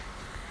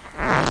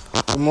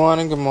Good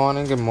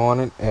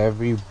morning,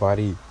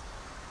 everybody.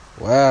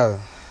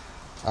 Well,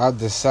 I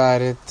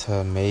decided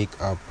to make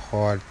a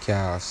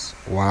podcast.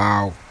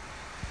 Wow.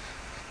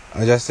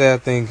 I just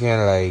started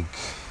thinking,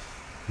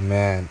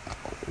 man,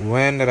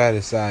 when did I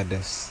decide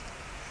this?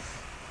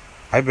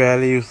 I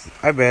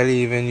barely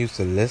even used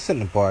to listen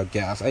to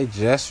podcasts. I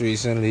just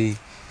recently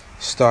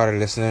started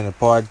listening to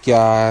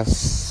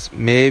podcasts,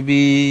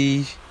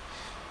 maybe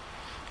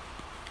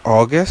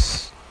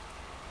August,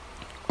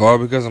 or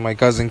because of my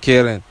cousin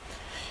Kaylin.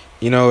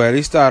 He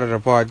started a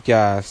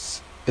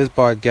podcast. His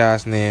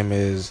podcast name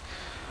is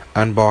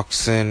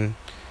Unboxing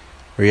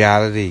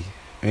Reality.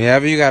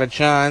 Whenever you got a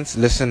chance,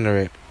 listen to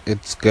it.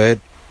 It's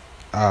good.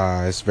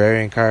 It's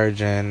very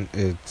encouraging.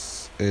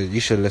 You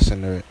should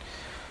listen to it.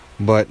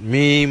 But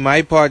name of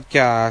my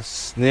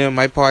podcast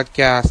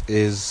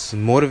is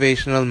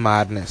Motivational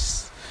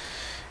Madness.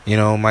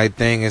 My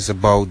thing is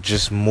about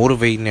just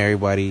motivating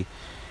everybody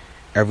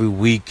every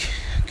week.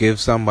 Give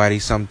somebody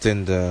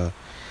something to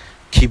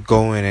keep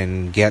going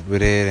and get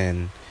with it.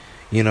 And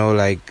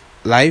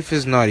life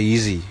is not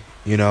easy.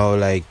 You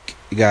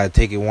gotta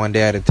take it one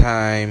day at a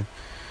time.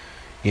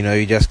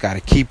 You just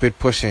gotta keep it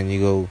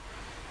pushing.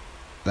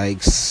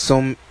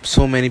 So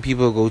many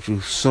people go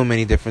through so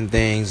many different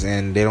things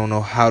and they don't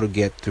know how to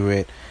get through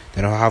it.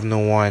 They don't have no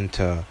one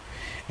to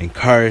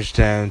encourage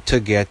them to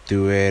get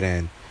through it.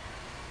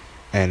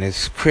 And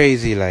it's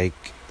crazy.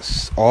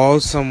 All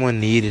someone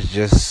needs is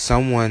just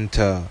someone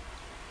to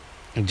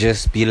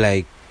just be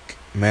like,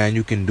 man,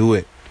 you can do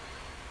it.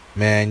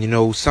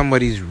 Man,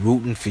 somebody's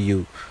rooting for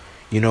you.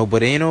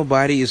 But ain't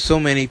nobody. It's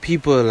so many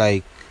people,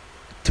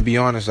 to be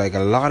honest, a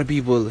lot of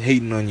people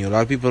hating on you. A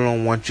lot of people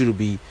don't want you to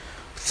be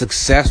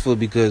successful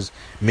because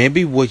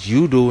maybe what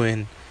you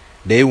doing,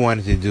 they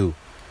wanted to do.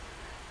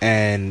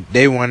 And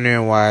they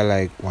wondering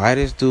why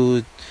this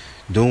dude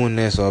doing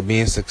this or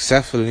being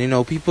successful.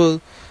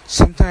 People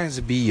sometimes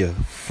be your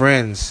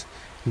friends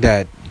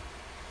that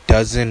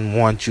doesn't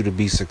want you to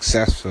be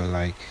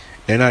successful.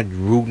 They're not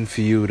rooting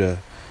for you to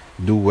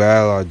do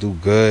well or do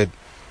good.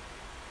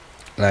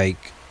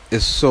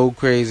 It's so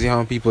crazy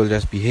how people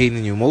just be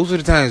hating you. Most of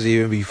the times they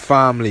even be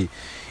family.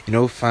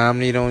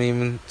 Family don't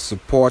even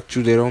support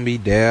you. They don't be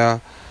there.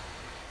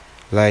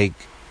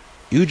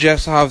 You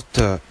just have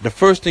to. The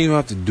first thing you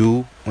have to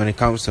do when it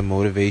comes to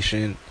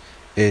motivation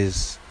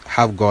is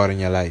have God in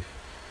your life.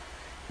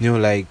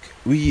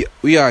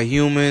 We are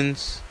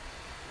humans,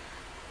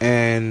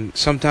 and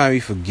sometimes we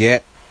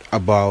forget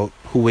about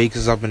who wakes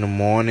us up in the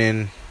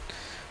morning,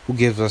 who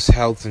gives us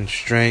health and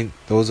strength.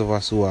 Those of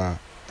us who are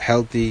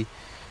healthy.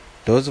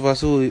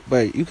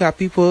 But you got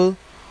people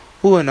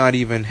who are not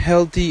even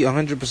healthy,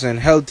 100%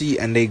 healthy,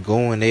 and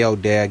they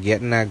out there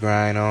getting that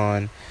grind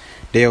on.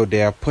 They out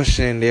there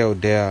pushing, they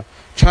out there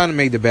trying to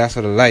make the best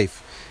of their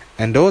life.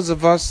 And those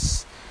of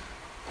us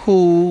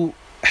who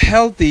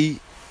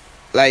healthy,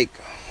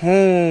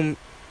 home,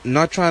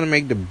 not trying to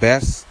make the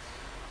best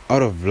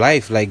out of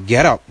life,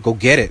 get up, go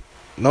get it.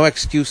 No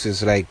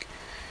excuses.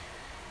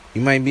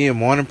 You might be a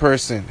morning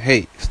person.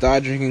 Hey,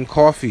 start drinking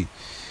coffee.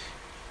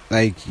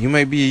 You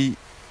might be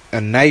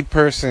a night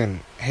person.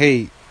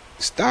 Hey,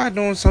 start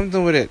doing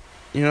something with it.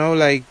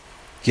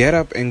 Get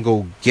up and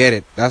go get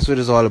it. That's what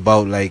it's all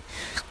about.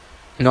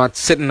 Not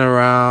sitting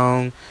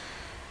around,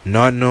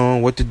 not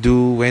knowing what to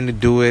do, when to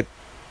do it.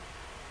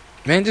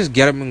 Man, just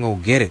get up and go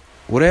get it.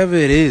 Whatever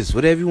it is,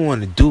 whatever you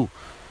want to do.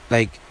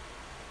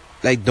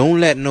 Don't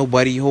let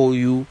nobody hold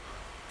you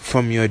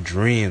from your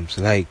dreams.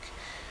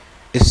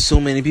 It's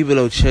so many people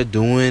out here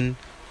doing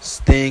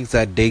things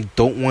that they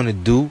don't want to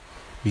do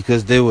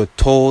because they were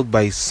told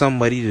by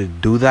somebody to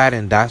do that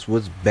and that's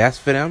what's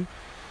best for them.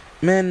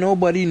 Man,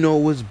 nobody know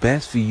what's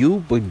best for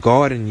you but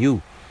God and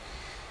you.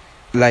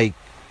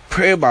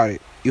 Pray about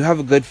it. You have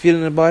a good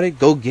feeling about it,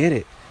 go get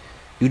it.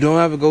 You don't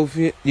have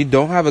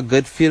a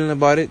good feeling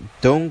about it,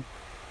 don't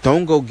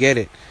go get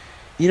it.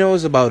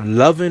 It's about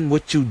loving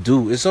what you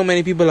do. There's so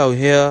many people out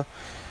here,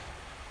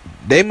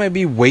 they might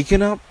be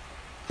waking up.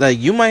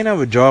 You might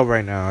have a job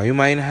right now. You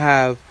might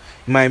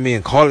be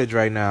in college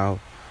right now.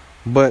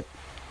 But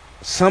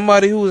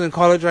somebody who's in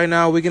college right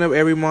now, waking up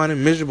every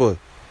morning miserable.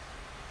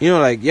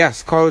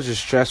 Yes, college is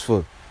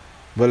stressful.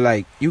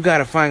 But, you got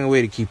to find a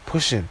way to keep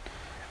pushing.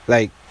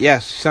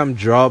 Yes, some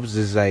jobs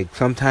is,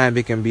 sometimes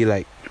it can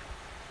be,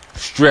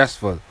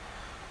 stressful.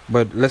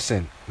 But,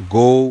 listen,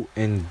 go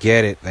and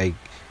get it.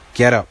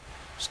 Get up.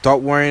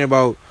 Stop worrying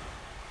about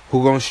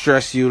who gonna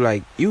stress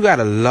you. You got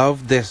to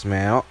love this,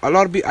 man. A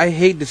lot of people, I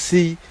hate to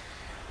see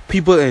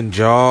people in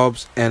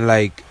jobs and,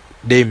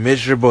 they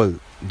miserable.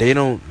 They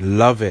don't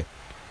love it.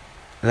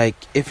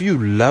 If you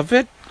love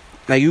it,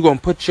 you gonna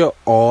put your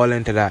all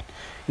into that.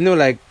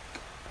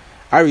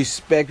 I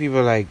respect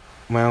people like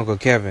my Uncle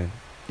Kevin.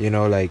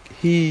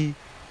 My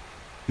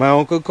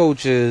uncle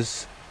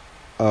coaches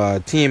a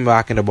team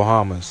back in the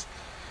Bahamas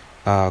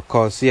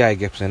called C.I.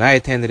 Gibson. I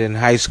attended in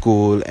high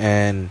school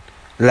and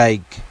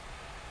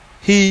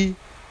he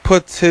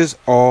puts his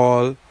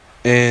all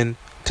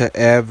into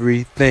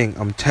everything.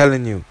 I'm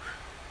telling you.